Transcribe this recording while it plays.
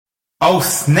Oh,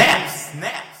 snap!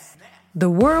 The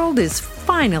world is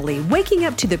finally waking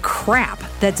up to the crap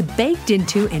that's baked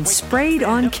into and sprayed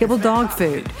on kibble dog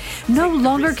food. No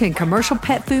longer can commercial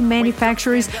pet food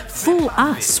manufacturers fool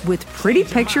us with pretty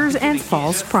pictures and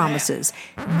false promises.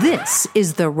 This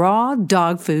is the raw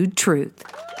dog food truth.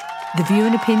 The view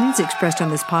and opinions expressed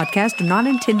on this podcast are not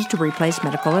intended to replace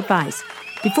medical advice.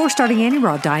 Before starting any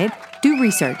raw diet, do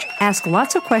research, ask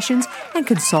lots of questions, and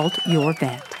consult your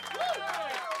vet.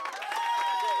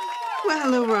 Well,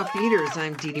 hello, Raw Feeders.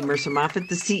 I'm DeDe Mercer-Moffat,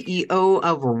 the CEO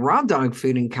of Raw Dog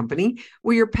Food and Company,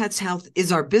 where your pet's health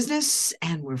is our business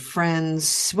and we're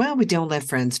friends. Well, we don't let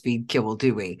friends feed kibble,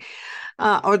 do we?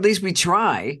 Or at least we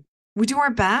try. We do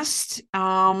our best.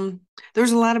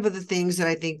 There's a lot of other things that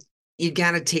I think you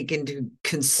got to take into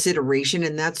consideration,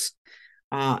 and that's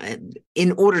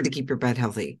in order to keep your pet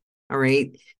healthy. All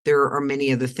right. There are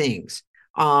many other things.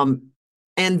 And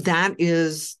that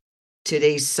is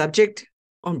today's subject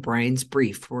on Brian's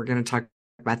Brief. We're going to talk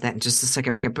about that in just a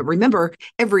second. But remember,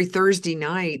 every Thursday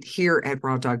night here at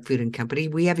Raw Dog Food and Company,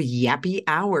 we have a yappy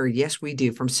hour. Yes, we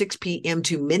do. From 6 p.m.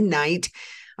 to midnight.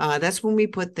 That's when we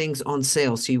put things on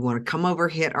sale. So you want to come over,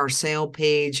 hit our sale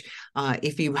page.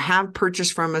 If you have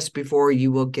purchased from us before,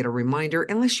 you will get a reminder,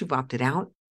 unless you've opted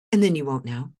out, and then you won't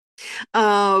know.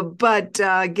 But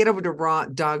get over to Raw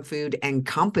Dog Food and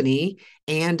Company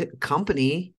and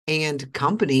Company.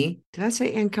 Did I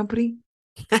say and Company?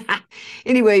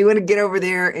 Anyway, you want to get over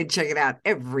there and check it out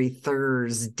every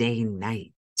Thursday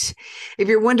night. If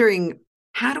you're wondering,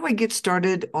 how do I get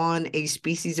started on a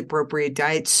species appropriate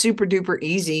diet? Super duper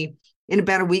easy. In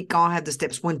about a week, I'll have the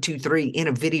steps 1, 2, 3 in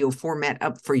a video format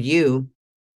up for you.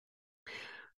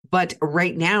 But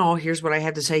right now, here's what I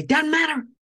have to say. Doesn't matter.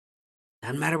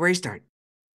 Doesn't matter where you start.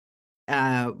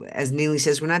 As Neely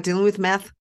says, we're not dealing with meth.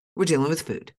 We're dealing with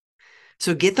food.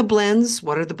 So get the blends.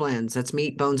 What are the blends? That's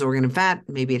meat, bones, organ, and fat.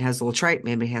 Maybe it has a little tripe.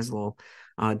 Maybe it has a little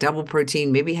double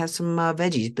protein. Maybe it has some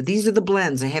veggies. But these are the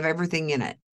blends. They have everything in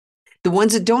it. The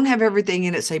ones that don't have everything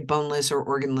in it say boneless or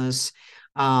organless.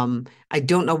 I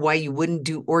don't know why you wouldn't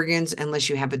do organs unless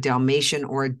you have a Dalmatian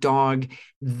or a dog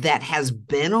that has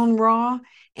been on raw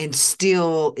and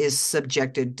still is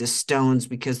subjected to stones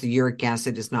because the uric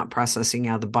acid is not processing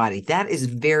out of the body. That is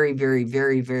very, very,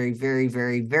 very, very, very,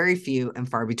 very, very few and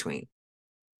far between.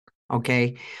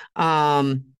 Okay.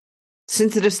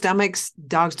 Sensitive stomachs,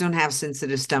 dogs don't have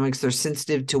sensitive stomachs. They're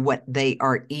sensitive to what they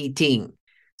are eating.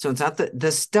 So it's not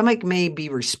the stomach may be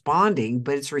responding,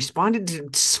 but it's responding to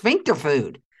sphincter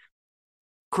food.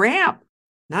 Crap,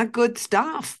 not good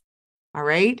stuff. All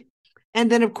right. And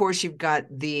then, of course, you've got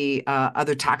the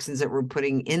other toxins that we're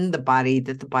putting in the body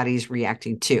that the body is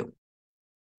reacting to.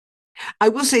 I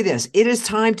will say this. It is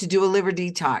time to do a liver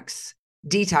detox.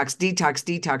 Detox.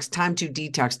 Time to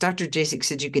detox. Dr. Jasek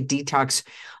said you could detox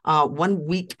 1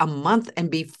 week a month and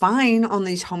be fine on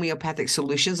these homeopathic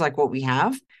solutions like what we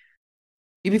have.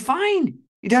 You'd be fine.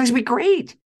 Your dog's be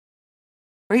great.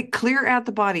 Right? Clear out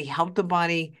the body, help the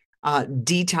body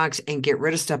detox and get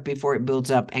rid of stuff before it builds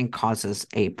up and causes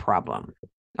a problem.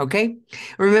 Okay?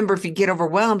 Remember, if you get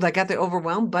overwhelmed, I got the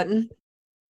overwhelmed button,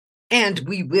 and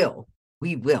we will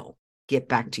get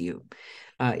back to you.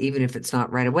 Even if it's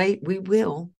not right away, we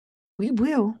will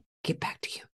get back to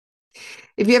you.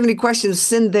 If you have any questions,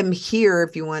 send them here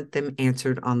if you want them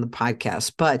answered on the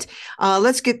podcast. But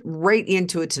let's get right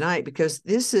into it tonight, because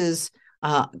this is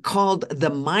called the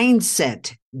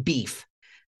mindset beef.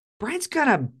 Brian's got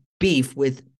a beef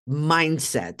with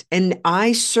mindset, and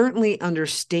I certainly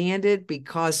understand it,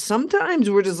 because sometimes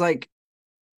we're just like,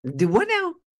 what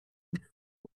now?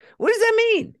 What does that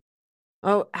mean?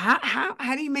 Oh,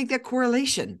 how do you make that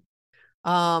correlation?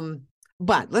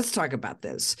 But let's talk about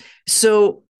this.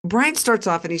 So Brian starts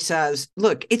off and he says,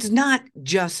 look, it's not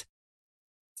just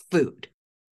food.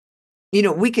 You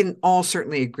know, we can all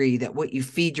certainly agree that what you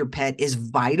feed your pet is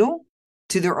vital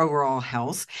to their overall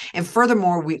health. And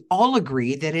furthermore, we all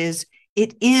agree that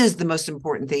it is the most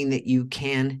important thing that you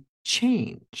can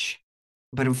change.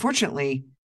 But unfortunately,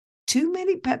 too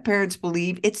many pet parents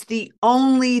believe it's the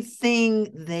only thing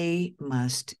they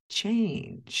must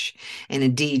change. And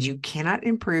indeed, you cannot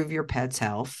improve your pet's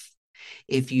health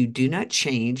if you do not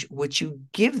change what you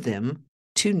give them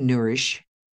to nourish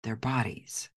their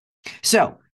bodies.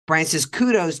 So Brian says,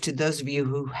 kudos to those of you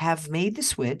who have made the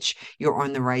switch. You're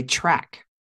on the right track.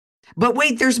 But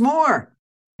wait, there's more,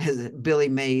 as Billy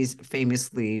Mays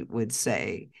famously would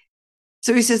say.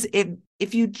 So he says,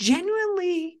 if you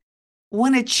genuinely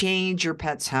want to change your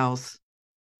pet's health,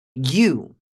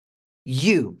 you,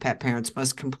 pet parents,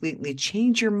 must completely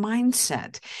change your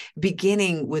mindset,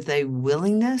 beginning with a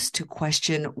willingness to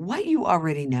question what you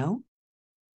already know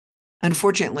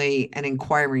Unfortunately, an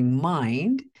inquiring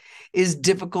mind is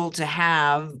difficult to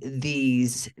have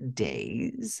these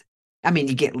days. I mean,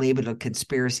 you get labeled a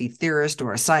conspiracy theorist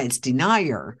or a science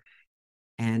denier.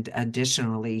 And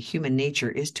additionally, human nature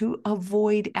is to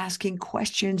avoid asking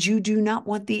questions you do not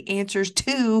want the answers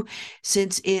to,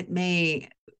 since it may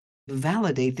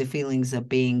validate the feelings of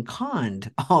being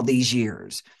conned all these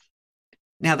years.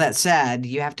 Now, that said,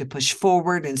 you have to push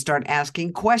forward and start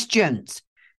asking questions.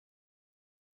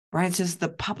 Brian says the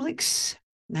public's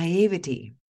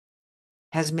naivety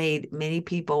has made many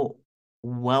people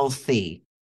wealthy.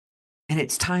 And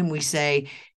it's time we say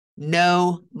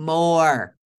no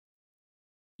more.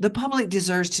 The public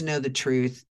deserves to know the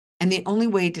truth. And the only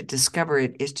way to discover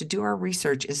it is to do our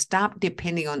research and stop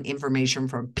depending on information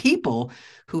from people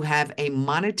who have a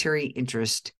monetary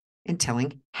interest in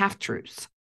telling half-truths.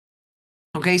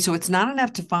 Okay, so it's not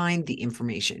enough to find the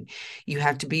information. You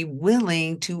have to be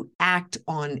willing to act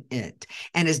on it.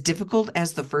 And as difficult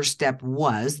as the first step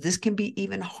was, this can be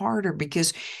even harder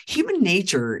because human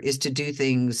nature is to do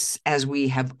things as we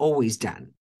have always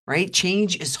done, right?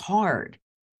 Change is hard.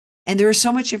 And there is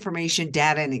so much information,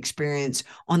 data, and experience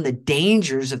on the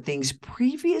dangers of things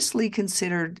previously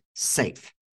considered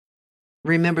safe.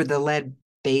 Remember the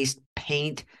lead-based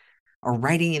paint or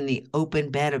riding in the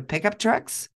open bed of pickup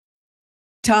trucks?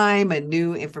 Time and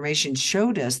new information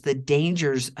showed us the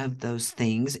dangers of those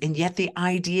things, and yet the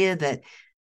idea that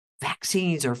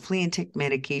vaccines or flea and tick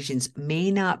medications may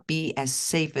not be as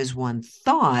safe as one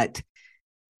thought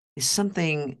is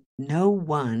something no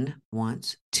one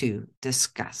wants to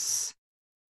discuss.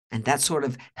 And that sort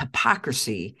of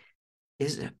hypocrisy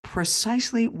is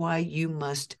precisely why you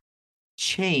must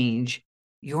change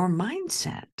your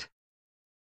mindset.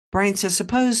 Brian says,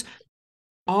 suppose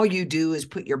all you do is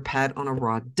put your pet on a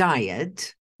raw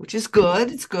diet, which is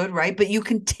good. It's good, right? But you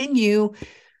continue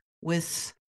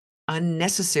with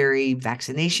unnecessary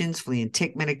vaccinations, flea and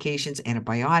tick medications,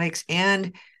 antibiotics,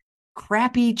 and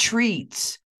crappy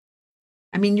treats.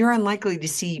 I mean, you're unlikely to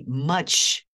see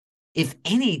much, if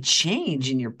any, change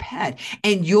in your pet.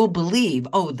 And you'll believe,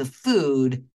 oh, the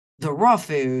food, the raw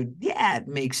food, yeah, it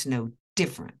makes no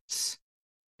difference.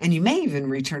 And you may even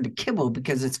return to kibble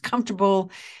because it's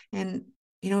comfortable and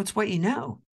it's what you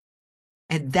know.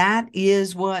 And that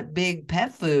is what big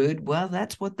pet food, well,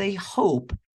 that's what they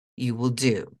hope you will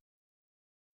do.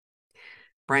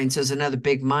 Brian says another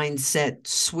big mindset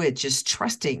switch is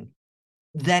trusting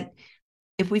that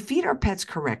if we feed our pets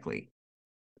correctly,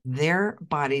 their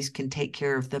bodies can take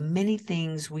care of the many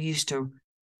things we used to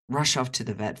rush off to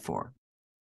the vet for.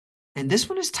 And this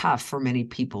one is tough for many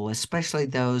people, especially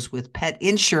those with pet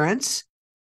insurance.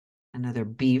 Another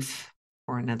beef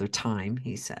for another time,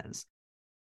 he says.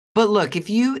 But look, if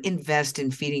you invest in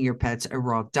feeding your pets a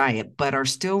raw diet, but are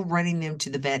still running them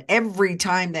to the vet every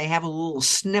time they have a little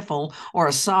sniffle or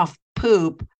a soft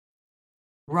poop,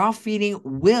 raw feeding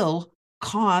will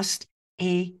cost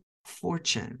a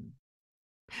fortune.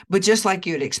 But just like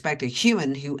you'd expect a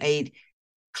human who ate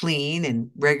clean and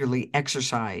regularly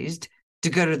exercised to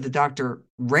go to the doctor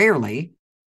rarely,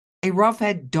 a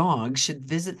raw-fed dog should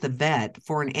visit the vet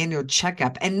for an annual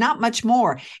checkup and not much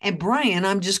more. And Brian,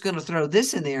 I'm just going to throw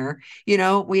this in there.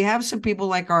 We have some people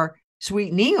like our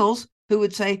sweet Niels who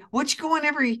would say, what you going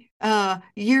every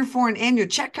year for an annual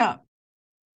checkup?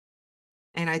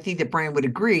 And I think that Brian would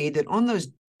agree that on those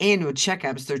annual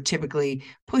checkups, they're typically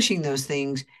pushing those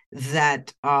things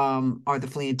that are the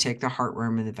flea and tick, the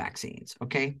heartworm, and the vaccines,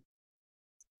 okay?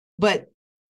 But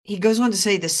he goes on to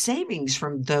say the savings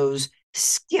from those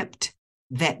skipped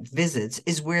vet visits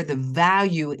is where the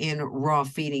value in raw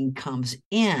feeding comes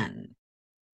in.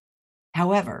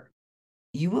 However,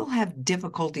 you will have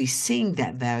difficulty seeing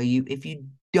that value if you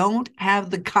don't have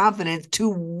the confidence to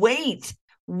wait,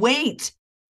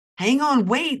 hang on,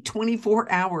 wait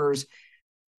 24 hours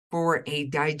for a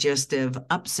digestive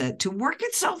upset to work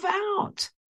itself out.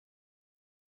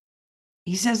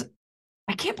 He says,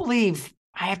 I can't believe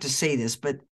I have to say this,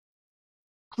 but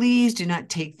please do not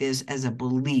take this as a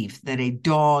belief that a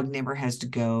dog never has to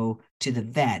go to the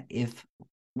vet if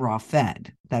raw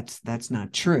fed. That's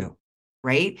not true,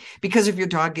 right? Because if your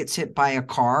dog gets hit by a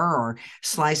car or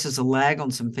slices a leg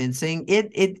on some fencing,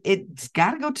 it's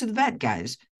got to go to the vet,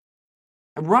 guys.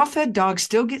 A raw fed dog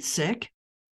still gets sick,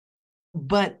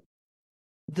 but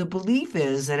the belief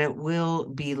is that it will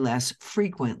be less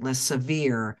frequent, less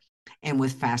severe, and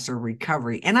with faster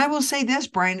recovery. And I will say this,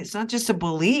 Brian, it's not just a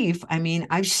belief. I mean,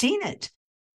 I've seen it.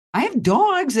 I have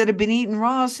dogs that have been eating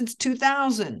raw since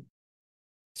 2000.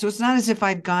 So it's not as if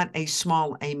I've got a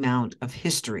small amount of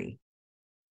history.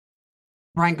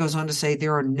 Brian goes on to say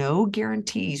there are no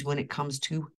guarantees when it comes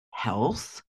to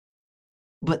health,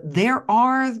 But there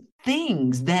are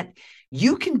things that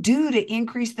you can do to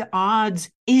increase the odds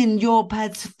in your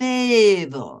pet's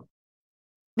favor.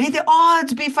 May the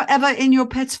odds be forever in your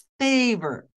pet's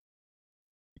favor.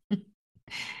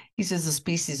 He says the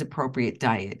species appropriate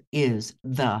diet is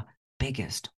the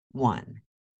biggest one.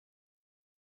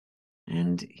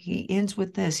 And he ends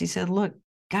with this. He said, look,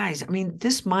 guys, I mean,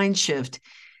 this mind shift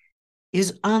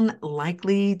is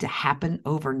unlikely to happen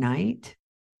overnight.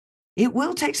 It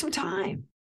will take some time.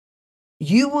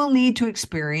 You will need to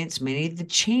experience many of the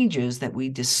changes that we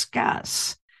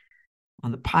discuss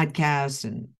on the podcast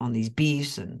and on these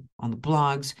beefs and on the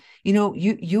blogs.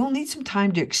 You'll need some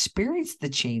time to experience the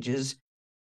changes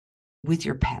with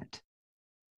your pet.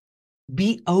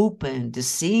 Be open to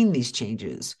seeing these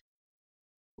changes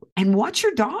and watch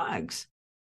your dogs.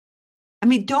 I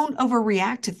mean, don't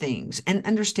overreact to things, and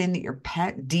understand that your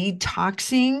pet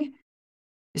detoxing,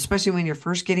 especially when you're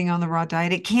first getting on the raw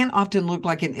diet, it can often look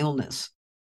like an illness.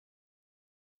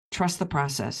 Trust the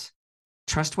process.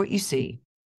 Trust what you see.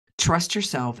 Trust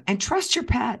yourself and trust your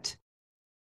pet.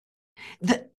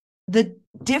 The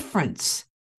difference,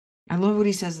 I love what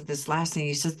he says at this last thing.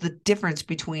 He says the difference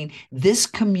between this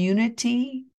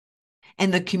community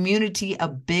and the community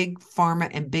of big pharma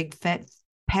and big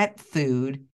pet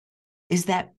food is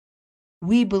that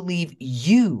we believe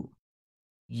you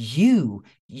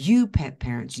pet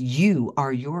parents, you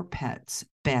are your pet's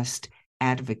best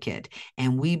advocate.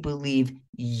 And we believe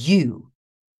you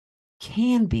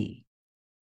can be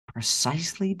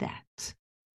precisely that.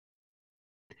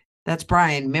 That's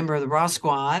Brian, member of the Raw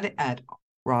Squad at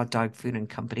Raw Dog Food and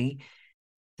Company.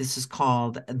 This is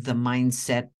called The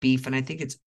Mindset Beef, and I think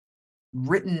it's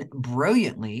written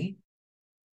brilliantly.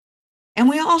 And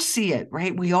we all see it,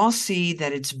 right? We all see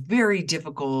that it's very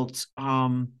difficult.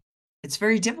 It's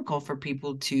very difficult for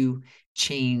people to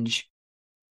change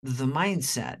the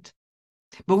mindset.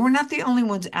 But we're not the only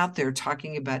ones out there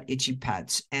talking about itchy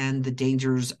pets and the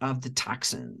dangers of the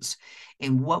toxins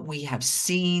and what we have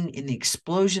seen in the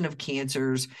explosion of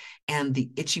cancers and the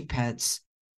itchy pets,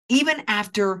 even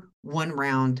after one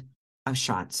round of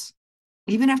shots,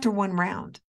 even after one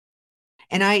round.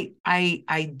 And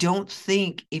I don't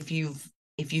think if you've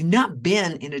not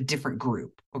been in a different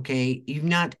group, okay, you've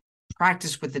not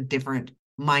practiced with a different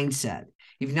mindset,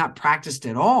 you've not practiced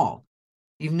at all,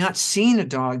 you've not seen a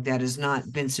dog that has not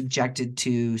been subjected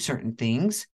to certain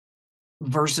things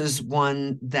versus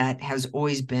one that has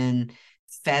always been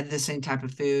fed the same type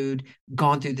of food,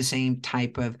 gone through the same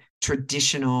type of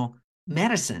traditional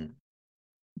medicine.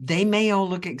 They may all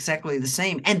look exactly the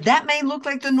same, and that may look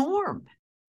like the norm.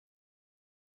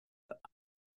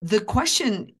 The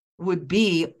question would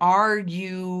be, are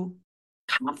you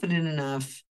confident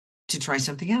enough to try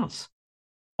something else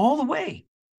all the way?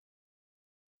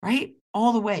 Right?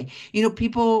 All the way.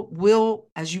 People will,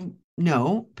 as you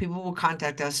know, people will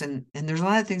contact us, and there's a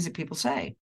lot of things that people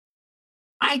say.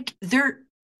 There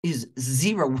is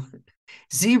zero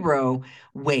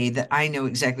way that I know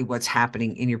exactly what's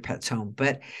happening in your pet's home.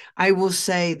 But I will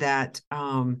say that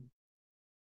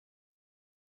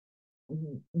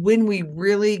when we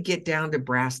really get down to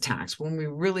brass tacks, when we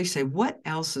really say what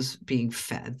else is being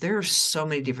fed, there are so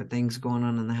many different things going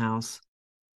on in the house,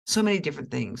 so many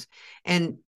different things.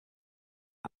 And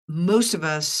most of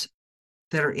us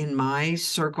that are in my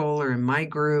circle or in my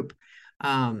group,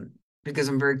 because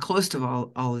I'm very close to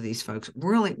all of these folks,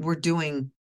 we're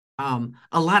doing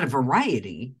a lot of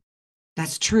variety.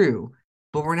 That's true,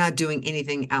 but we're not doing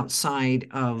anything outside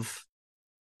of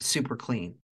super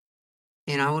clean.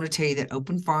 And I want to tell you that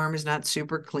open farm is not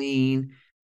super clean.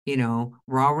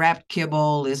 Raw wrapped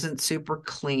kibble isn't super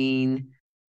clean.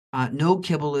 No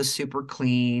kibble is super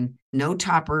clean. No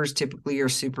toppers typically are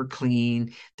super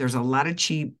clean. There's a lot of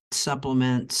cheap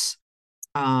supplements.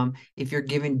 If you're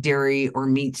given dairy or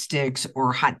meat sticks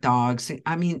or hot dogs,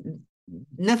 I mean,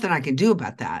 nothing I can do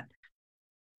about that.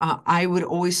 I would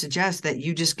always suggest that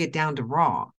you just get down to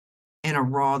raw, and a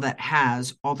raw that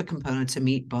has all the components of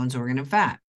meat, bones, organ, and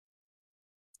fat.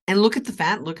 And look at the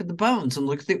fat, look at the bones, and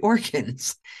look at the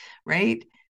organs, right?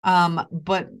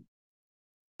 But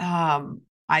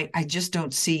I just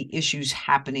don't see issues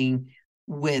happening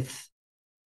with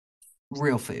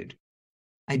real food.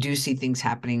 I do see things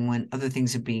happening when other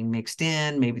things are being mixed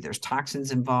in. Maybe there's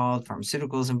toxins involved,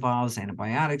 pharmaceuticals involved,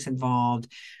 antibiotics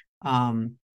involved.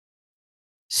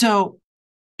 So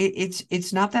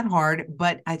it's not that hard,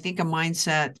 but I think a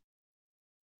mindset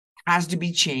has to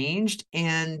be changed,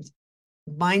 and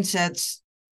mindsets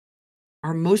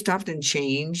are most often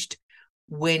changed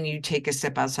when you take a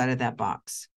step outside of that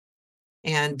box.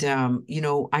 And,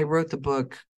 I wrote the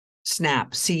book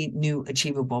Snap, see new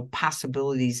achievable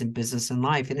possibilities in business and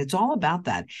life. And it's all about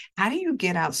that. How do you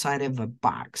get outside of a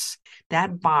box?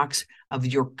 That box of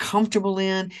you're comfortable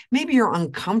in, maybe you're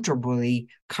uncomfortably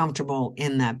comfortable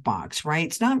in that box, right?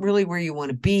 It's not really where you want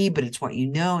to be, but it's what you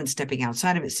know. And stepping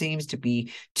outside of it seems to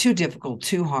be too difficult,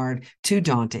 too hard, too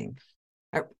daunting.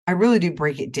 I really do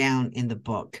break it down in the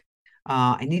book.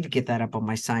 I need to get that up on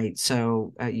my site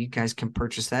so you guys can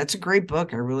purchase that. It's a great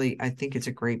book. I think it's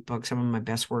a great book. Some of my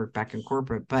best work back in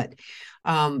corporate, but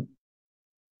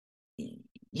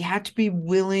you have to be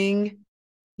willing,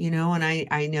 and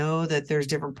I know that there's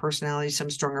different personalities, some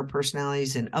stronger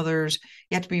personalities than others.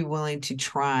 You have to be willing to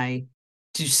try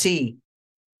to see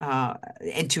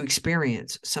and to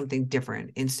experience something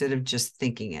different instead of just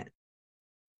thinking it.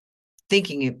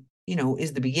 Thinking it,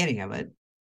 is the beginning of it.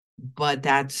 But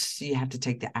you have to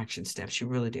take the action steps. You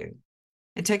really do.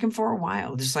 And take them for a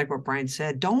while. Just like what Brian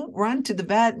said, don't run to the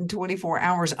vet in 24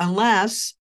 hours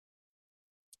unless,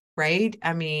 right?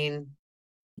 I mean,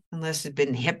 unless it's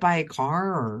been hit by a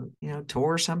car or,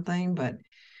 tore something. But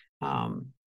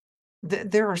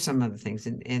there are some other things.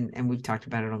 And we've talked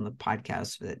about it on the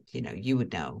podcast that, you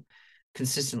would know.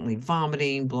 Consistently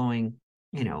vomiting, blowing,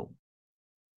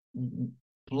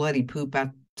 bloody poop out,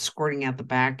 squirting out the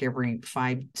back every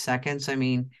 5 seconds. I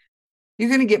mean, you're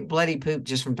going to get bloody poop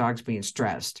just from dogs being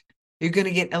stressed. You're going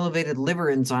to get elevated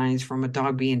liver enzymes from a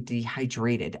dog being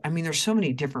dehydrated. I mean, there's so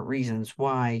many different reasons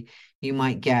why you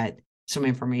might get some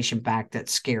information back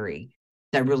that's scary.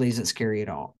 That really isn't scary at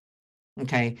all.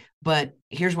 Okay. But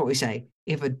here's what we say.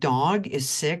 If a dog is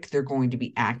sick, they're going to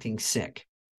be acting sick,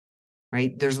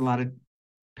 right? There's a lot of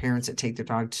parents that take their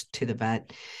dogs to the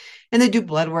vet and they do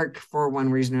blood work for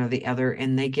one reason or the other.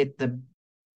 And they get the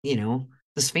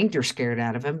sphincter scared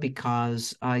out of them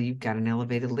because you've got an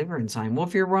elevated liver enzyme. Well,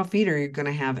 if you're a raw feeder, you're going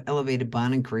to have elevated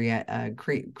bun and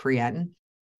creatine.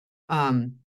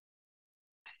 Am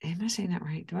I saying that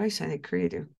right? Do I say that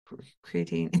creatine?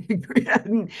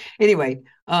 Creatine. Anyway,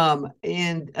 but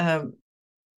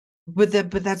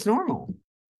that's normal,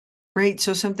 right?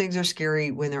 So some things are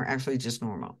scary when they're actually just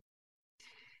normal.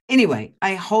 Anyway,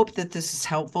 I hope that this is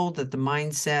helpful. That the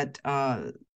mindset,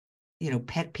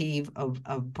 pet peeve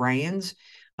of Brian's,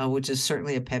 which is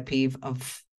certainly a pet peeve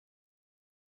of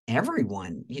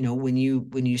everyone. When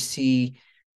you see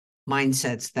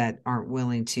mindsets that aren't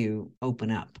willing to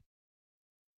open up.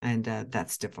 And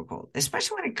that's difficult,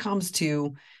 especially when it comes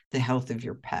to the health of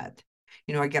your pet.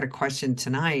 I got a question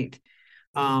tonight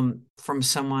from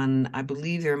someone, I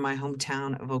believe they're in my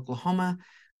hometown of Oklahoma.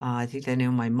 I think they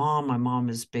know my mom. My mom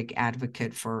is a big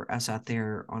advocate for us out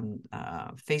there on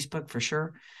Facebook for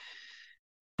sure.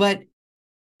 But,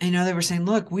 they were saying,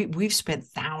 look, we've spent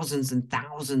thousands and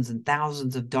thousands and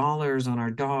thousands of dollars on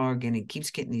our dog, and it keeps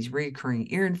getting these recurring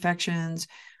ear infections.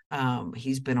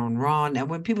 He's been on raw. Now,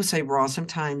 when people say raw,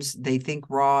 sometimes they think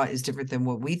raw is different than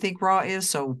what we think raw is.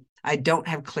 So I don't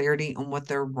have clarity on what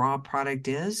their raw product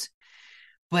is.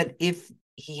 But if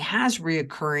he has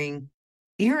reoccurring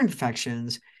ear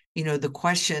infections, the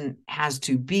question has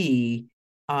to be,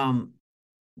 how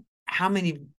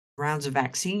many rounds of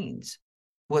vaccines,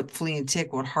 what flea and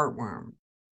tick, what heartworm,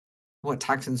 what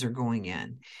toxins are going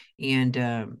in. And,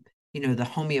 the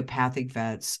homeopathic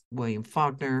vets, William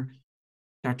Faulkner,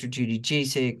 Dr. Judy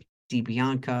Jasek, Dee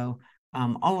Bianco,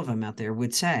 all of them out there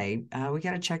would say, we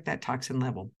got to check that toxin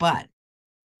level. But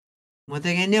one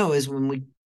thing I know is when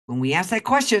we ask that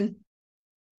question,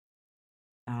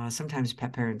 sometimes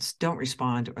pet parents don't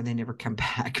respond or they never come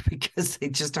back because they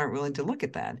just aren't willing to look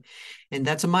at that. And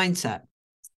that's a mindset.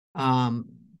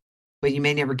 But you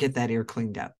may never get that ear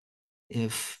cleaned up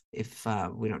if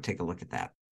we don't take a look at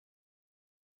that.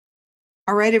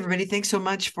 All right, everybody. Thanks so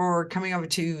much for coming over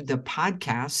to the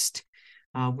podcast.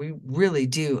 We really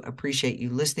do appreciate you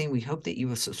listening. We hope that you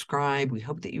will subscribe. We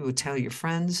hope that you will tell your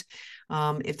friends.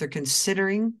 If they're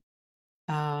considering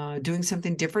doing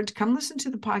something different, come listen to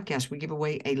the podcast. We give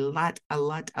away a lot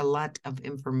of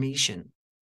information.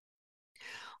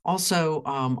 Also,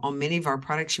 on many of our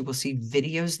products, you will see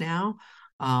videos now.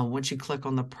 Once you click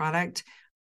on the product,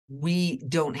 we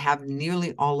don't have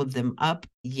nearly all of them up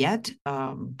yet,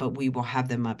 but we will have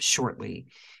them up shortly.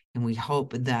 And we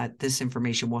hope that this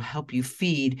information will help you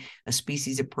feed a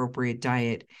species-appropriate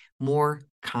diet more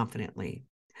confidently.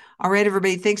 All right,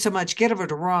 everybody, thanks so much. Get over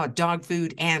to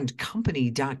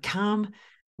rawdogfoodandcompany.com,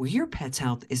 where your pet's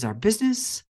health is our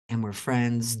business, and we're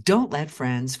friends. Don't let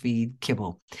friends feed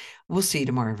kibble. We'll see you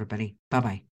tomorrow, everybody.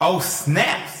 Bye-bye. Oh,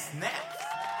 snap!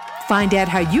 Find out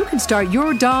how you can start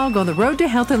your dog on the road to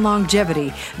health and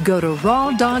longevity. Go to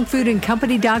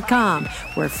rawdogfoodandcompany.com,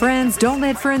 where friends don't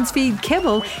let friends feed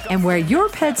kibble, and where your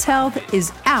pet's health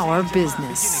is our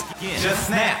business. Just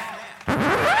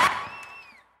snap.